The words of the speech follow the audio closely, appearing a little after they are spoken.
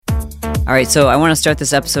All right, so I want to start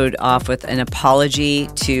this episode off with an apology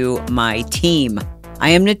to my team.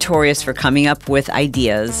 I am notorious for coming up with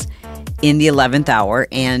ideas in the 11th hour,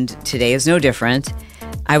 and today is no different.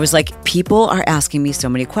 I was like, people are asking me so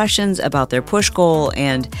many questions about their push goal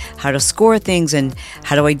and how to score things and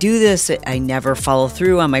how do I do this? I never follow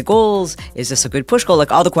through on my goals. Is this a good push goal?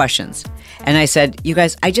 Like all the questions. And I said, you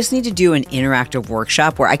guys, I just need to do an interactive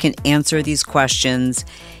workshop where I can answer these questions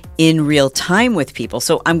in real time with people.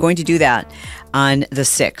 So I'm going to do that on the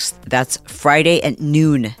 6th. That's Friday at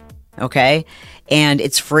noon. Okay. And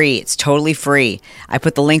it's free. It's totally free. I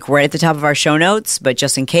put the link right at the top of our show notes, but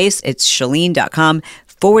just in case, it's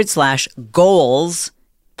Chalene.com/goals,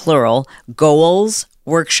 plural, goals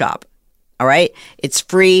workshop. All right. It's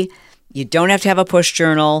free. You don't have to have a push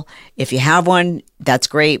journal. If you have one, that's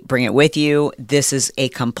great. Bring it with you. This is a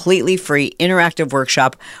completely free interactive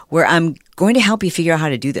workshop where I'm going to help you figure out how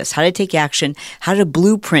to do this, how to take action, how to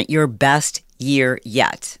blueprint your best year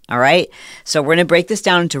yet. All right. So we're going to break this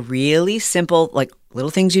down into really simple, like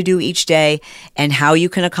little things you do each day and how you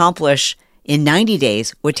can accomplish in 90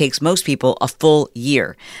 days what takes most people a full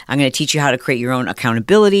year. I'm going to teach you how to create your own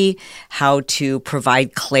accountability, how to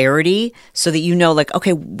provide clarity so that you know, like,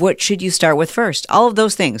 okay, what should you start with first? All of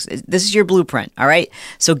those things. This is your blueprint. All right.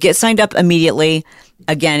 So get signed up immediately.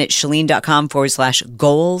 Again, it's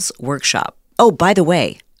Chalene.com/goals workshop. Oh, by the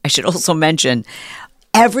way, I should also mention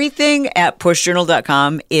everything at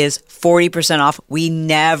pushjournal.com is 40% off. We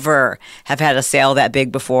never have had a sale that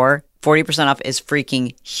big before. 40% off is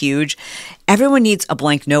freaking huge. Everyone needs a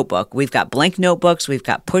blank notebook. We've got blank notebooks. We've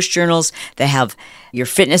got push journals that have your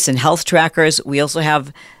fitness and health trackers. We also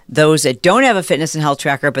have those that don't have a fitness and health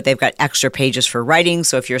tracker, but they've got extra pages for writing.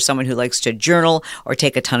 So if you're someone who likes to journal or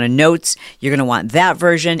take a ton of notes, you're going to want that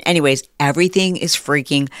version. Anyways, everything is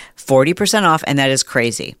freaking 40% off, and that is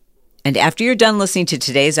crazy. And after you're done listening to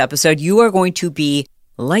today's episode, you are going to be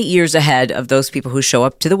light years ahead of those people who show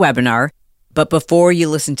up to the webinar. But before you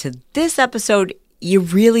listen to this episode, you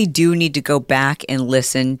really do need to go back and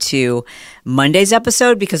listen to Monday's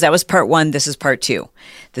episode because that was part 1. This is part 2.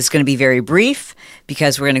 This is going to be very brief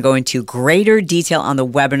because we're going to go into greater detail on the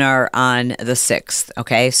webinar on the 6th.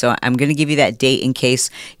 Okay, so I'm going to give you that date in case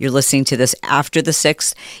you're listening to this after the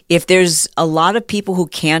 6th. If there's a lot of people who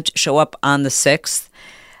can't show up on the 6th,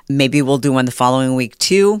 maybe we'll do one the following week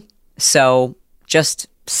too. So just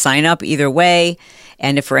sign up either way.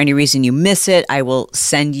 And if for any reason you miss it, I will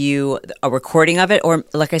send you a recording of it. Or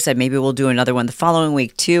like I said, maybe we'll do another one the following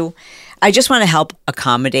week too. I just want to help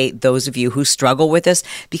accommodate those of you who struggle with this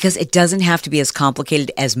because it doesn't have to be as complicated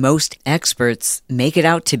as most experts make it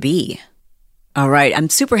out to be. All right. I'm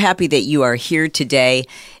super happy that you are here today.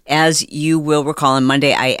 As you will recall, on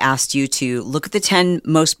Monday, I asked you to look at the 10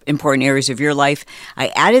 most important areas of your life.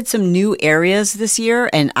 I added some new areas this year,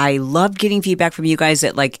 and I loved getting feedback from you guys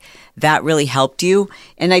that really helped you.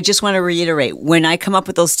 And I just want to reiterate, when I come up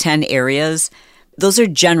with those 10 areas, those are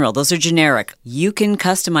general, those are generic. You can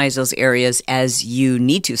customize those areas as you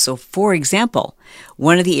need to. So, for example,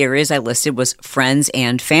 one of the areas I listed was friends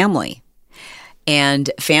and family. And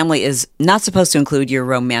family is not supposed to include your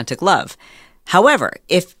romantic love. However,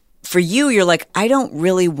 if for you, you're like, I don't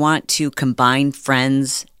really want to combine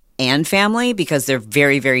friends and family because they're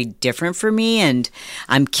very, very different for me and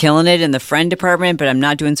I'm killing it in the friend department, but I'm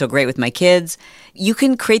not doing so great with my kids, you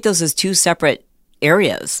can create those as 2 separate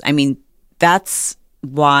areas. I mean, that's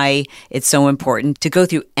why it's so important to go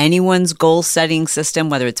through anyone's goal setting system,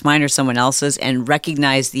 whether it's mine or someone else's, and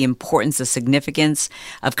recognize the importance, the significance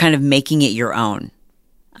of kind of making it your own.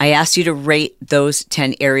 I asked you to rate those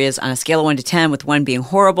 10 areas on a scale of 1 to 10, with 1 being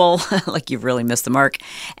horrible, like you've really missed the mark,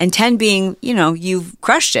 and 10 being, you've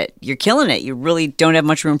crushed it. You're killing it. You really don't have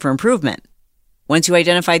much room for improvement. Once you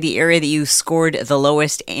identify the area that you scored the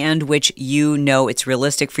lowest and which it's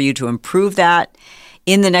realistic for you to improve that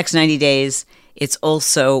in the next 90 days, it's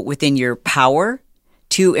also within your power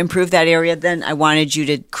to improve that area, then I wanted you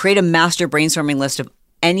to create a master brainstorming list of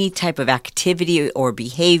any type of activity or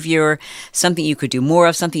behavior, something you could do more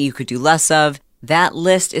of, something you could do less of. That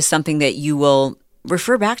list is something that you will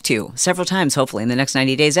refer back to several times, hopefully, in the next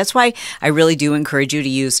 90 days. That's why I really do encourage you to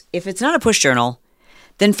use, if it's not a push journal,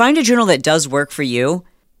 then find a journal that does work for you.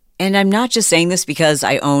 And I'm not just saying this because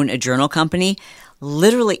I own a journal company.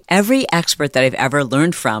 Literally every expert that I've ever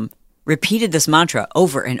learned from repeated this mantra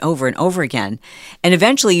over and over and over again. And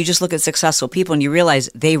eventually you just look at successful people and you realize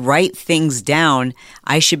they write things down.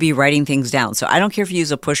 I should be writing things down. So I don't care if you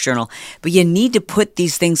use a push journal, but you need to put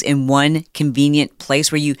these things in one convenient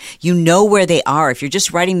place where you know where they are. If you're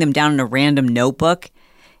just writing them down in a random notebook,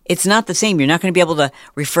 it's not the same. You're not going to be able to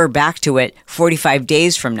refer back to it 45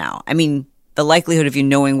 days from now. I mean, the likelihood of you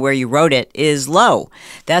knowing where you wrote it is low.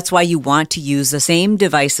 That's why you want to use the same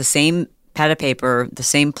device, the same pad of paper, the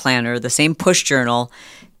same planner, the same push journal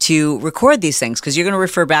to record these things, because you're going to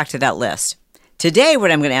refer back to that list. Today,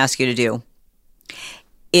 what I'm going to ask you to do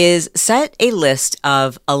is set a list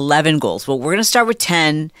of 11 goals. Well, we're going to start with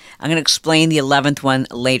 10. I'm going to explain the 11th one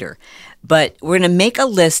later. But we're going to make a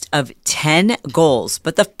list of 10 goals.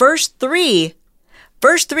 But the first three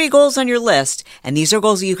goals on your list, and these are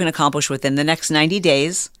goals that you can accomplish within the next 90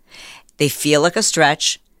 days. They feel like a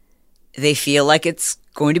stretch. They feel like it's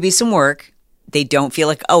going to be some work. They don't feel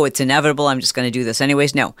like, oh, it's inevitable, I'm just going to do this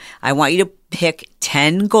anyways. No, I want you to pick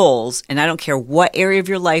 10 goals, and I don't care what area of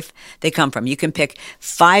your life they come from. You can pick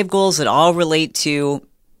 5 goals that all relate to,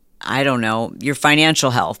 I don't know, your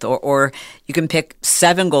financial health, or you can pick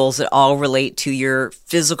 7 goals that all relate to your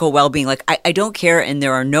physical well-being. Like, I don't care, and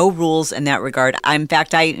there are no rules in that regard. In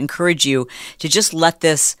fact, I encourage you to just let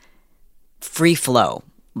this free flow.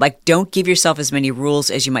 Like, don't give yourself as many rules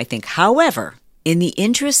as you might think. However, in the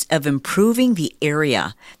interest of improving the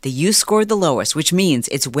area that you scored the lowest, which means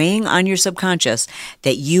it's weighing on your subconscious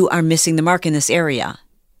that you are missing the mark in this area,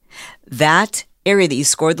 that area that you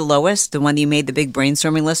scored the lowest, the one that you made the big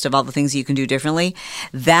brainstorming list of all the things you can do differently,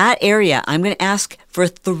 that area, I'm going to ask for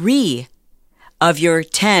 3 of your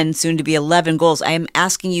 10, soon to be 11 goals. I am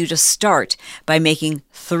asking you to start by making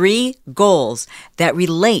 3 goals that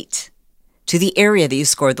relate to the area that you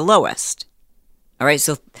scored the lowest. All right,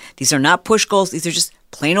 so these are not push goals. These are just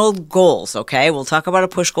plain old goals, okay? We'll talk about a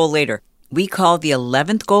push goal later. We call the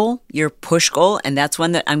 11th goal your push goal, and that's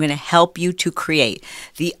one that I'm going to help you to create.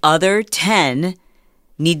 The other 10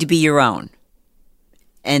 need to be your own.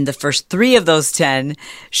 And the first 3 of those 10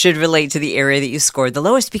 should relate to the area that you scored the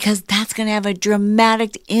lowest, because that's going to have a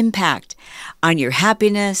dramatic impact on your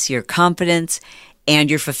happiness, your confidence,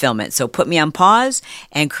 and your fulfillment. So put me on pause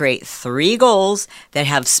and create 3 goals that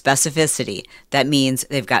have specificity. That means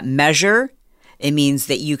they've got measure. It means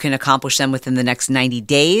that you can accomplish them within the next 90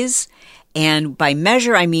 days. And by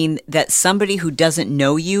measure, I mean that somebody who doesn't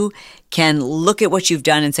know you can look at what you've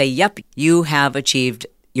done and say, yep, you have achieved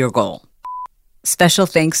your goal. Special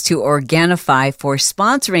thanks to Organifi for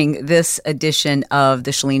sponsoring this edition of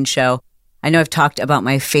The Chalene Show. I know I've talked about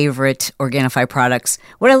my favorite Organifi products.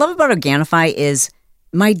 What I love about Organifi is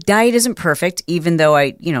my diet isn't perfect, even though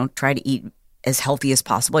I, try to eat as healthy as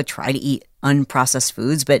possible. I try to eat unprocessed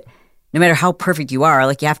foods, but no matter how perfect you are,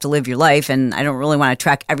 you have to live your life, and I don't really want to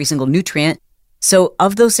track every single nutrient. So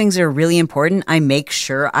of those things that are really important, I make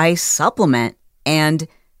sure I supplement. And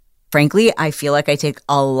frankly, I feel like I take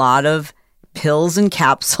a lot of pills and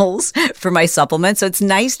capsules for my supplements. So it's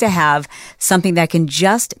nice to have something that can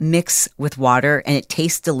just mix with water and it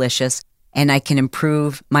tastes delicious, and I can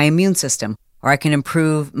improve my immune system, or I can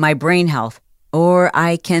improve my brain health, or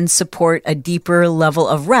I can support a deeper level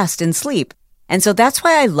of rest and sleep. And so that's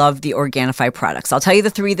why I love the Organifi products. I'll tell you the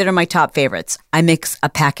 3 that are my top favorites. I mix a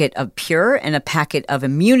packet of Pure and a packet of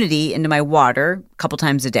Immunity into my water a couple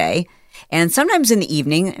times a day. And sometimes in the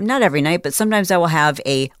evening, not every night, but sometimes I will have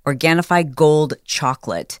a Organifi Gold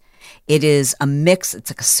chocolate. It is a mix.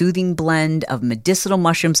 It's like a soothing blend of medicinal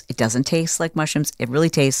mushrooms. It doesn't taste like mushrooms. It really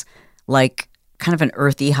tastes like kind of an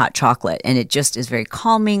earthy hot chocolate. And it just is very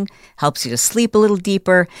calming, helps you to sleep a little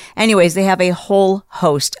deeper. Anyways, they have a whole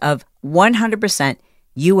host of 100%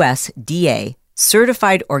 USDA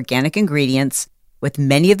certified organic ingredients with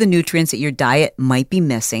many of the nutrients that your diet might be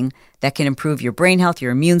missing that can improve your brain health,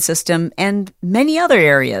 your immune system, and many other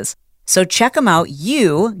areas. So check them out.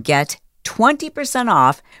 You get 20%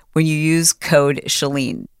 off when you use code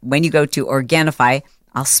Chalene. When you go to Organifi,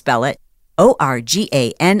 I'll spell it,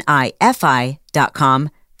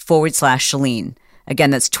 Organifi.com/Chalene. Again,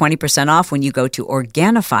 that's 20% off when you go to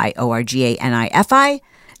Organifi,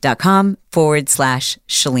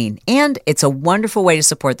 Organifi.com/Chalene. And it's a wonderful way to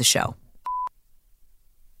support the show.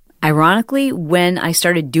 Ironically, when I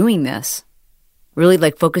started doing this, really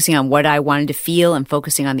focusing on what I wanted to feel and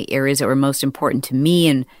focusing on the areas that were most important to me,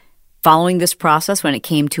 and following this process when it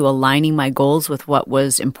came to aligning my goals with what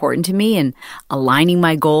was important to me and aligning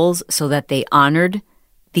my goals so that they honored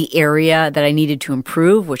the area that I needed to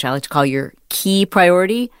improve, which I like to call your key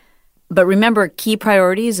priority. But remember, key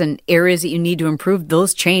priorities and areas that you need to improve,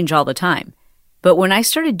 those change all the time. But when I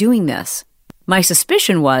started doing this, my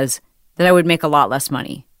suspicion was that I would make a lot less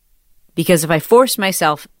money. Because if I forced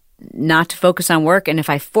myself not to focus on work, and if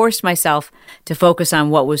I forced myself to focus on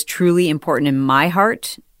what was truly important in my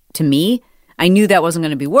heart, to me, I knew that wasn't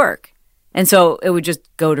going to be work. And so it would just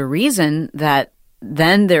go to reason that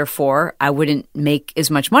then, therefore, I wouldn't make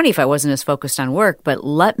as much money if I wasn't as focused on work. But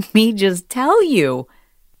let me just tell you,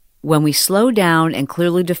 when we slow down and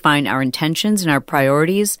clearly define our intentions and our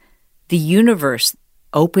priorities, the universe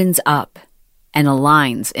opens up and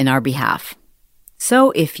aligns in our behalf.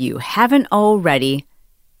 So if you haven't already,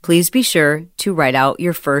 please be sure to write out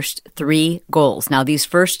your first 3 goals. Now, these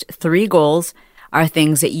first 3 goals are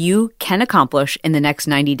things that you can accomplish in the next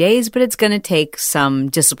 90 days, but it's going to take some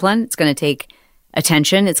discipline. It's going to take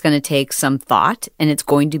attention. It's going to take some thought, and it's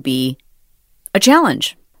going to be a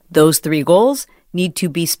challenge. Those 3 goals need to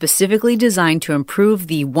be specifically designed to improve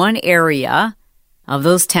the one area of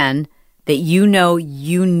those 10 that you know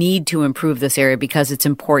you need to improve this area because it's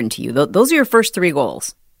important to you. Those are your first 3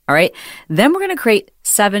 goals, all right? Then we're going to create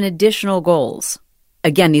 7 additional goals.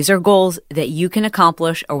 Again, these are goals that you can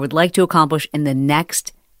accomplish or would like to accomplish in the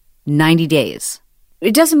next 90 days.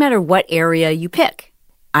 It doesn't matter what area you pick.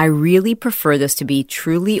 I really prefer this to be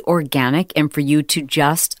truly organic and for you to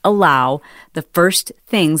just allow the first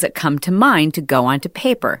things that come to mind to go onto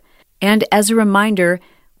paper. And as a reminder,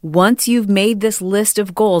 once you've made this list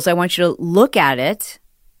of goals, I want you to look at it,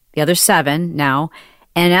 the other 7 now,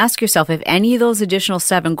 and ask yourself if any of those additional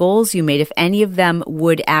 7 goals you made, if any of them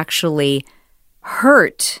would actually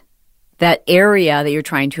hurt that area that you're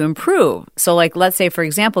trying to improve. So like, let's say, for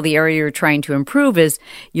example, the area you're trying to improve is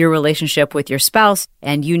your relationship with your spouse,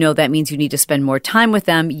 and you know that means you need to spend more time with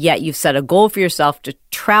them, yet you've set a goal for yourself to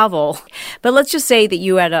travel. But let's just say that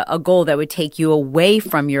you had a goal that would take you away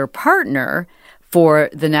from your partner for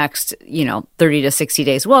the next, 30 to 60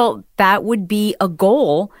 days. Well, that would be a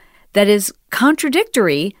goal that is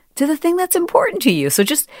contradictory to the thing that's important to you. So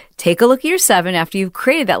just take a look at your 7 after you've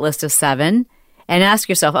created that list of 7 and ask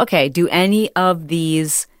yourself, okay, do any of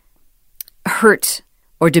these hurt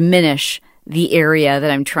or diminish the area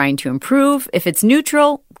that I'm trying to improve? If it's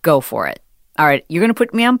neutral, go for it. All right, you're going to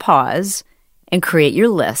put me on pause and create your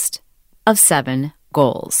list of 7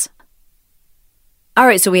 goals. All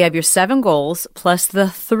right, so we have your 7 goals plus the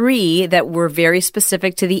 3 that were very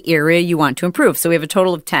specific to the area you want to improve. So we have a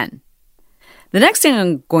total of 10. The next thing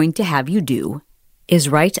I'm going to have you do is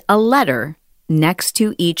write a letter next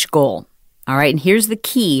to each goal. All right, and here's the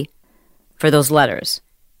key for those letters.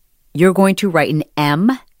 You're going to write an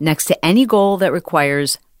M next to any goal that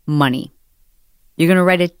requires money. You're going to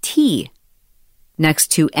write a T next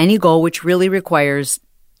to any goal which really requires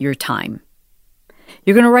your time.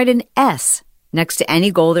 You're going to write an S next to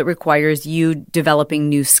any goal that requires you developing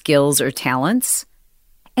new skills or talents.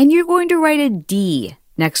 And you're going to write a D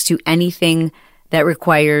next to anything that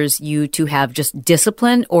requires you to have just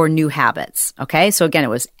discipline or new habits. Okay, so again, it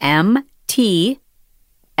was M, T,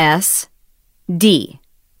 S, D.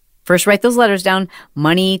 First, write those letters down: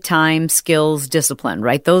 money, time, skills, discipline.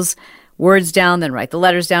 Write those words down, then write the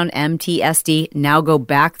letters down: M, T, S, D. Now go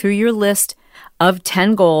back through your list of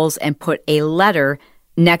 10 goals and put a letter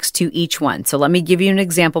next to each one. So let me give you an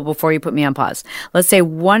example before you put me on pause. Let's say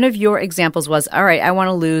one of your examples was, all right, I want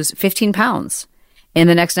to lose 15 pounds in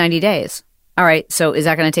the next 90 days. All right, so is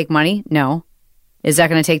that going to take money? No. Is that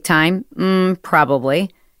going to take time? Probably.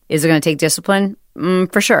 Is it going to take discipline?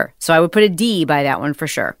 For sure. So I would put a D by that one for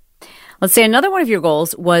sure. Let's say another one of your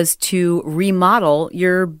goals was to remodel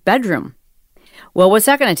your bedroom. Well, what's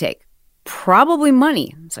that going to take? Probably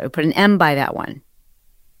money. So I would put an M by that one.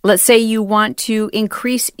 Let's say you want to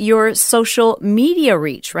increase your social media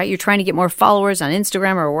reach, right? You're trying to get more followers on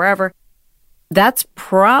Instagram or wherever. That's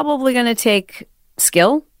probably going to take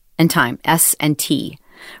skill and time, S and T,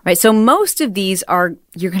 right? So most of these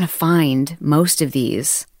you're going to find most of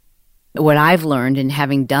these, what I've learned in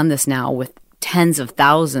having done this now with tens of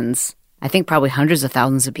thousands, I think probably hundreds of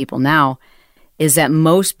thousands of people now, is that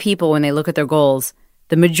most people, when they look at their goals,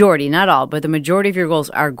 the majority, not all, but the majority of your goals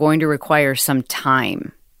are going to require some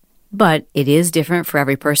time. But it is different for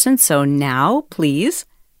every person. So now, please,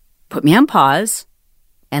 put me on pause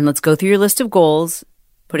and let's go through your list of goals,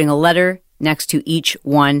 putting a letter next to each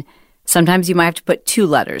one. Sometimes you might have to put 2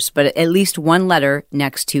 letters, but at least 1 letter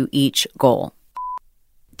next to each goal.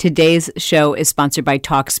 Today's show is sponsored by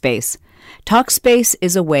Talkspace. Talkspace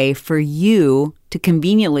is a way for you to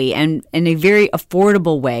conveniently and in a very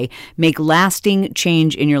affordable way make lasting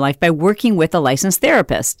change in your life by working with a licensed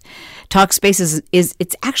therapist. Talkspace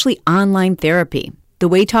it's actually online therapy. The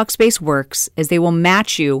way Talkspace works is they will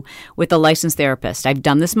match you with a licensed therapist. I've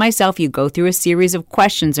done this myself. You go through a series of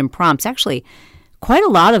questions and prompts, actually quite a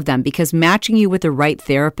lot of them, because matching you with the right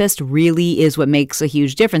therapist really is what makes a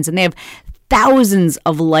huge difference. And they have thousands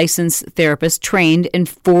of licensed therapists trained in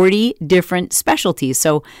 40 different specialties.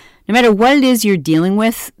 So no matter what it is you're dealing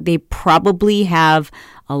with, they probably have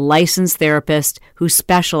a licensed therapist who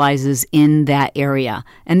specializes in that area.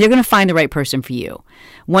 And they're going to find the right person for you.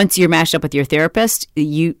 Once you're matched up with your therapist,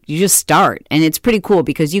 you just start. And it's pretty cool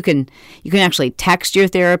because you can actually text your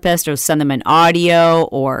therapist or send them an audio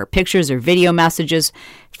or pictures or video messages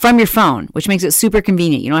from your phone, which makes it super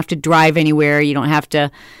convenient. You don't have to drive anywhere. You don't have to,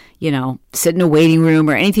 sit in a waiting room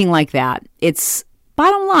or anything like that. It's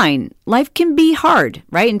bottom line, life can be hard,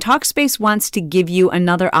 right? And Talkspace wants to give you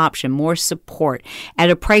another option, more support at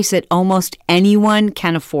a price that almost anyone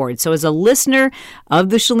can afford. So as a listener of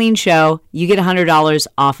The Chalene Show, you get $100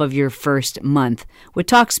 off of your first month with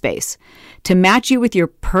Talkspace. To match you with your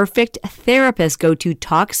perfect therapist, go to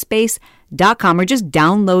Talkspace.com or just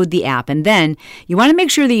download the app. And then you want to make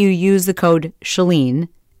sure that you use the code Chalene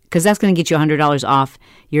because that's going to get you $100 off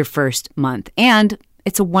your first month. And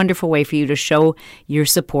it's a wonderful way for you to show your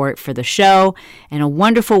support for the show and a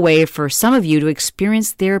wonderful way for some of you to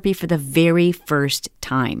experience therapy for the very first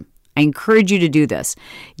time. I encourage you to do this.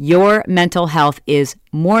 Your mental health is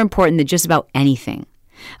more important than just about anything.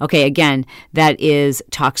 Okay, again, that is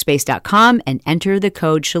Talkspace.com and enter the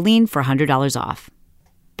code Chalene for $100 off.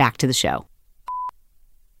 Back to the show.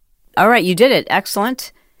 All right, you did it.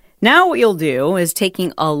 Excellent. Now what you'll do is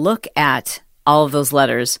taking a look at all of those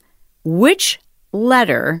letters. Which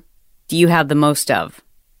letter do you have the most of?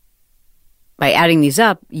 By adding these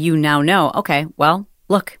up, you now know, okay, well,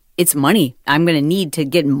 look, it's money. I'm going to need to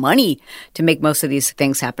get money to make most of these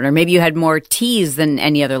things happen. Or maybe you had more T's than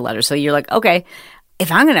any other letter. So you're like, okay,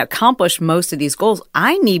 if I'm going to accomplish most of these goals,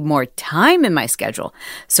 I need more time in my schedule.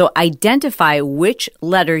 So identify which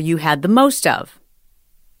letter you had the most of.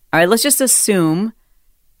 All right, let's just assume,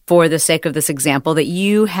 for the sake of this example, that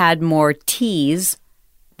you had more T's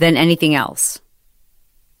than anything else.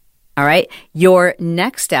 All right, your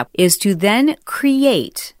next step is to then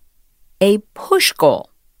create a push goal.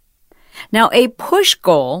 Now, a push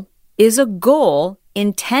goal is a goal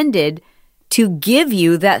intended to give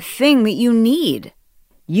you that thing that you need.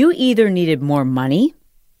 You either needed more money,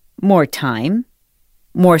 more time,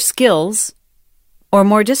 more skills, or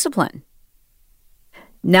more discipline.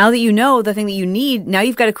 Now that you know the thing that you need, now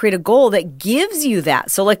you've got to create a goal that gives you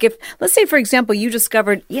that. So like let's say, for example, you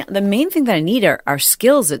discovered, the main thing that I need are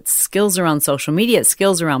skills. It's skills around social media, it's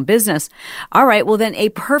skills around business. All right, well then a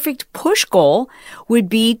perfect push goal would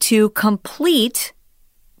be to complete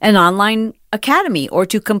an online academy or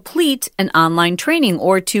to complete an online training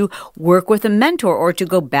or to work with a mentor or to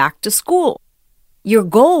go back to school. Your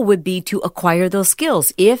goal would be to acquire those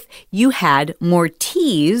skills. If you had more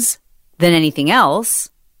T's than anything else,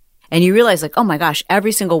 and you realize like, oh my gosh,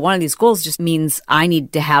 every single one of these goals just means I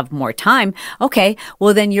need to have more time. Okay,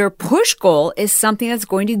 well then your push goal is something that's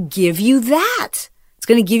going to give you that. It's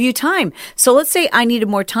going to give you time. So let's say I needed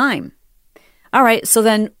more time. All right, so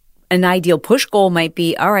then an ideal push goal might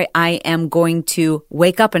be, all right, I am going to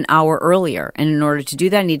wake up an hour earlier. And in order to do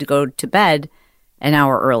that, I need to go to bed an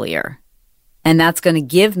hour earlier. And that's going to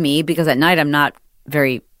give me, because at night I'm not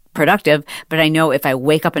very productive, but I know if I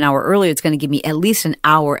wake up an hour earlier, it's going to give me at least an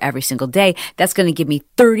hour every single day. That's going to give me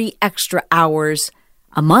 30 extra hours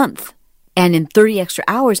a month. And in 30 extra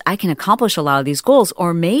hours, I can accomplish a lot of these goals.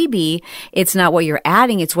 Or maybe it's not what you're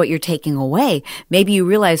adding, it's what you're taking away. Maybe you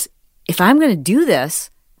realize if I'm going to do this,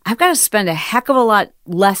 I've got to spend a heck of a lot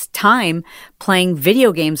less time playing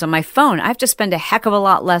video games on my phone. I have to spend a heck of a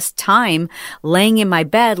lot less time laying in my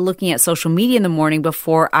bed looking at social media in the morning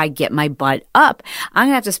before I get my butt up. I'm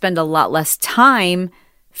going to have to spend a lot less time,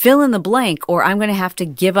 fill in the blank, or I'm going to have to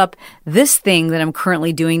give up this thing that I'm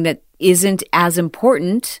currently doing that isn't as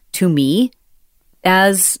important to me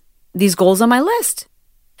as these goals on my list.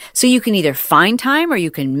 So you can either find time or you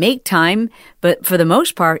can make time, but for the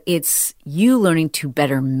most part, it's you learning to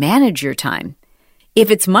better manage your time. If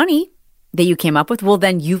it's money that you came up with, well,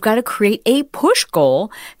 then you've got to create a push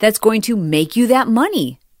goal that's going to make you that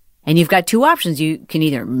money. And you've got two options. You can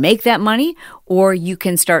either make that money or you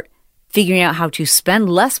can start figuring out how to spend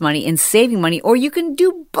less money and saving money, or you can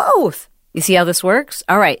do both. You see how this works?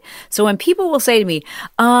 All right. So when people will say to me,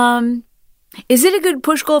 is it a good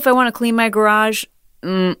push goal if I want to clean my garage?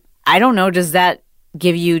 I don't know. Does that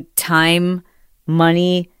give you time,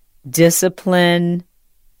 money, discipline,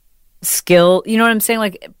 skill? You know what I'm saying?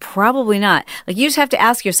 Like, probably not. Like, you just have to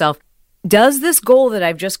ask yourself, does this goal that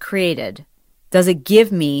I've just created, does it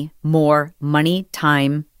give me more money,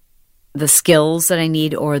 time, the skills that I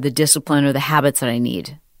need, or the discipline or the habits that I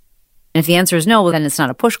need? And if the answer is no, well, then it's not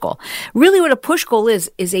a push goal. Really what a push goal is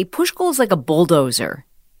a push goal is like a bulldozer.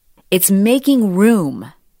 It's making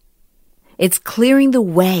room. It's clearing the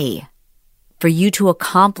way for you to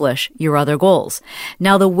accomplish your other goals.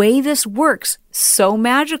 Now, the way this works so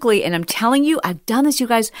magically, and I'm telling you, I've done this, you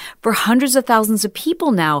guys, for hundreds of thousands of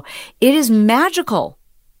people now. It is magical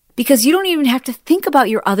because you don't even have to think about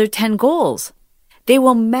your other 10 goals. They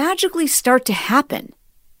will magically start to happen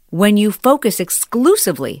when you focus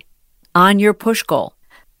exclusively on your push goal.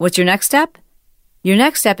 What's your next step? Your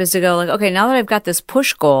next step is to go like, okay, now that I've got this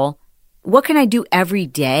push goal, what can I do every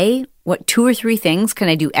day? What 2 or 3 things can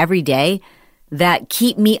I do every day that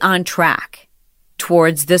keep me on track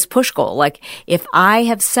towards this push goal? Like if I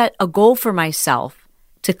have set a goal for myself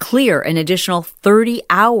to clear an additional 30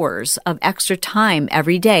 hours of extra time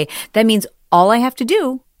every day, that means all I have to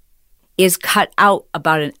do is cut out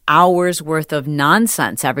about an hour's worth of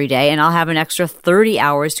nonsense every day, and I'll have an extra 30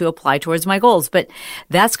 hours to apply towards my goals. But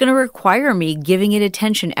that's going to require me giving it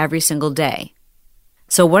attention every single day.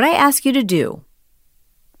 So what I ask you to do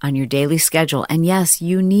on your daily schedule, and yes,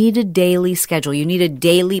 you need a daily schedule. You need a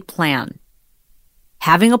daily plan.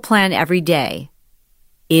 Having a plan every day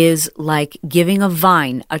is like giving a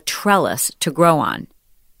vine a trellis to grow on.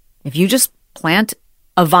 If you just plant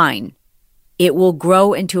a vine, it will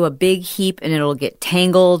grow into a big heap and it'll get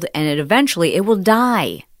tangled and eventually it will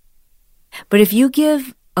die. But if you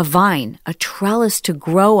give a vine a trellis to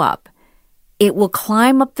grow up, it will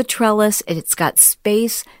climb up the trellis and it's got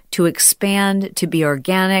space to expand, to be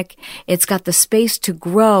organic. It's got the space to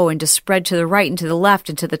grow and to spread to the right and to the left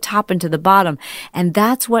and to the top and to the bottom. And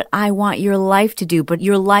that's what I want your life to do. But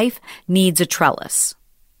your life needs a trellis,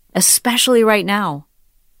 especially right now.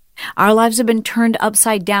 Our lives have been turned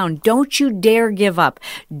upside down. Don't you dare give up.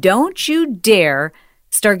 Don't you dare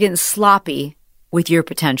start getting sloppy with your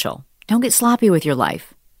potential. Don't get sloppy with your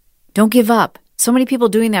life. Don't give up. So many people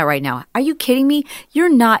doing that right now. Are you kidding me?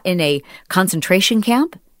 You're not in a concentration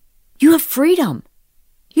camp. You have freedom.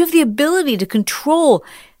 You have the ability to control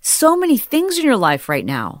so many things in your life right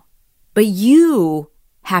now. But you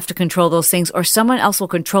have to control those things or someone else will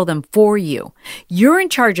control them for you. You're in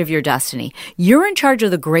charge of your destiny. You're in charge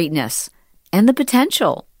of the greatness and the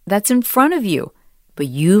potential that's in front of you. But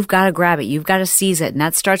you've got to grab it. You've got to seize it. And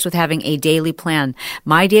that starts with having a daily plan.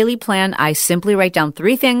 My daily plan, I simply write down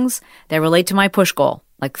 3 things that relate to my push goal.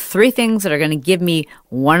 Like 3 things that are going to give me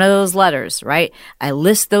one of those letters, right? I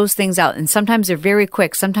list those things out. And sometimes they're very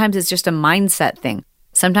quick. Sometimes it's just a mindset thing.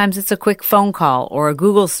 Sometimes it's a quick phone call or a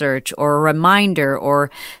Google search or a reminder or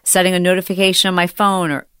setting a notification on my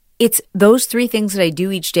phone. Or it's those 3 things that I do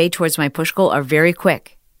each day towards my push goal are very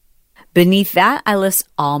quick. Beneath that, I list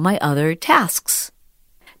all my other tasks.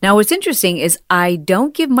 Now, what's interesting is I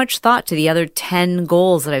don't give much thought to the other 10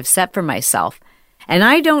 goals that I've set for myself. And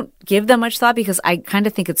I don't give them much thought because I kind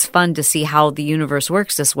of think it's fun to see how the universe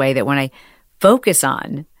works this way, that when I focus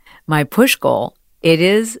on my push goal, it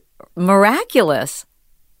is miraculous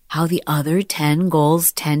how the other 10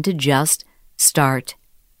 goals tend to just start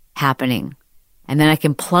happening. And then I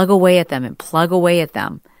can plug away at them and plug away at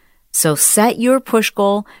them. So set your push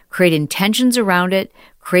goal, create intentions around it,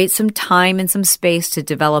 create some time and some space to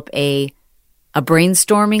develop a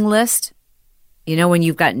brainstorming list. You know, when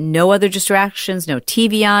you've got no other distractions, no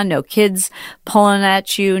TV on, no kids pulling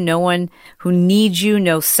at you, no one who needs you,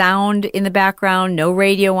 no sound in the background, no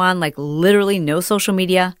radio on, like literally no social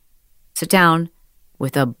media. Sit down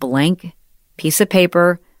with a blank piece of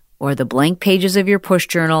paper or the blank pages of your push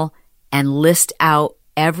journal and list out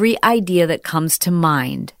every idea that comes to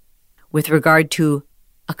mind with regard to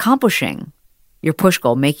accomplishing your push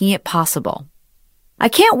goal, making it possible. I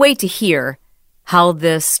can't wait to hear how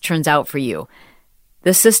this turns out for you.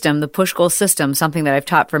 The system, the push goal system, something that I've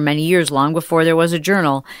taught for many years, long before there was a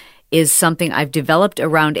journal, is something I've developed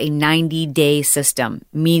around a 90-day system,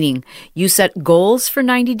 meaning you set goals for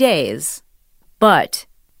 90 days, but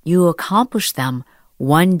you accomplish them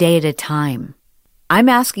one day at a time. I'm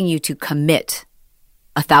asking you to commit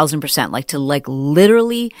 1,000%, like to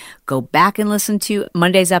literally go back and listen to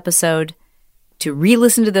Monday's episode, to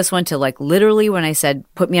re-listen to this one, to literally when I said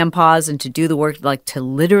put me on pause and to do the work, to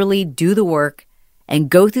literally do the work and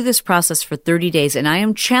go through this process for 30 days. And I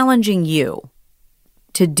am challenging you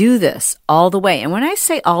to do this all the way. And when I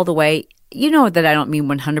say all the way, you know that I don't mean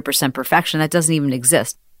 100% perfection. That doesn't even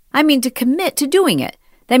exist. I mean to commit to doing it.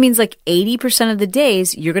 That means 80% of the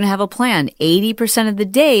days you're going to have a plan. 80% of the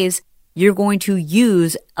days you're going to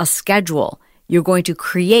use a schedule. You're going to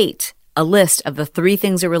create a list of the 3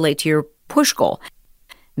 things that relate to your push goal.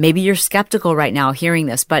 Maybe you're skeptical right now hearing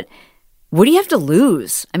this, but what do you have to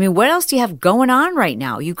lose? I mean, what else do you have going on right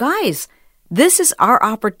now? You guys, this is our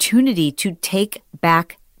opportunity to take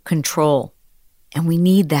back control. And we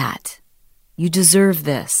need that. You deserve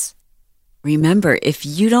this. Remember, if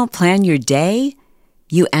you don't plan your day,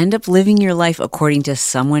 you end up living your life according to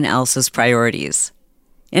someone else's priorities.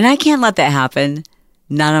 And I can't let that happen.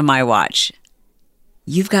 Not on my watch.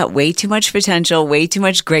 You've got way too much potential, way too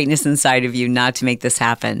much greatness inside of you not to make this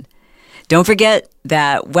happen. Don't forget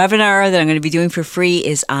that webinar that I'm going to be doing for free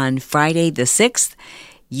is on Friday the 6th.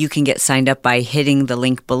 You can get signed up by hitting the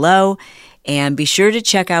link below. And be sure to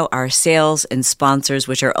check out our sales and sponsors,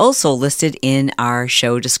 which are also listed in our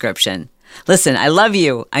show description. Listen, I love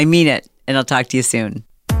you. I mean it. And I'll talk to you soon.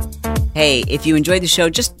 Hey, if you enjoyed the show,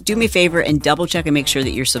 just do me a favor and double check and make sure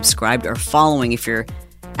that you're subscribed or following if you're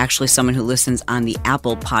actually someone who listens on the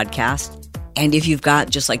Apple podcast. And if you've got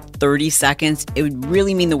just like 30 seconds, it would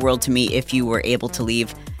really mean the world to me if you were able to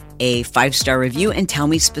leave a 5-star review and tell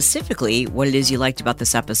me specifically what it is you liked about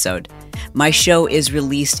this episode. My show is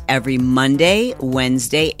released every Monday,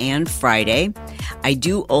 Wednesday, and Friday. I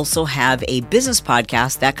do also have a business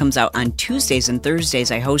podcast that comes out on Tuesdays and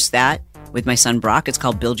Thursdays. I host that with my son Brock. It's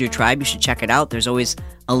called Build Your Tribe. You should check it out. There's always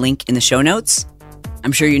a link in the show notes.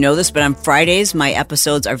 I'm sure you know this, but on Fridays, my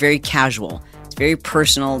episodes are very casual. It's very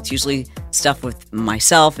personal. It's usually stuff with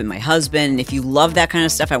myself and my husband. And if you love that kind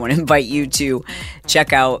of stuff, I want to invite you to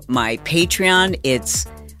check out my Patreon. It's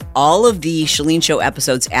all of the Chalene Show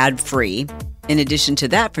episodes ad-free. In addition to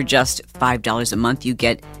that, for just $5 a month, you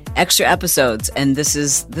get extra episodes. And this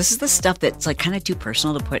is the stuff that's like kind of too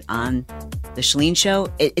personal to put on the Chalene Show.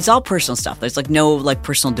 It's all personal stuff. There's like no like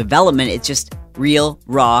personal development. It's just real,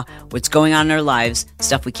 raw, what's going on in our lives,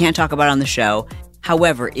 stuff we can't talk about on the show.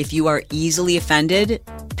 However, if you are easily offended,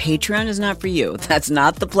 Patreon is not for you. That's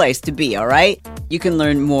not the place to be, all right? You can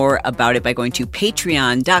learn more about it by going to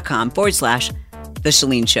patreon.com/The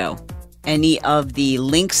Chalene Show. Any of the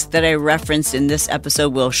links that I referenced in this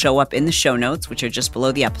episode will show up in the show notes, which are just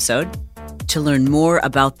below the episode. To learn more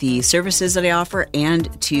about the services that I offer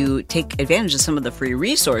and to take advantage of some of the free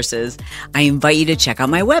resources, I invite you to check out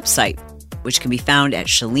my website, which can be found at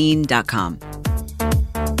chalene.com.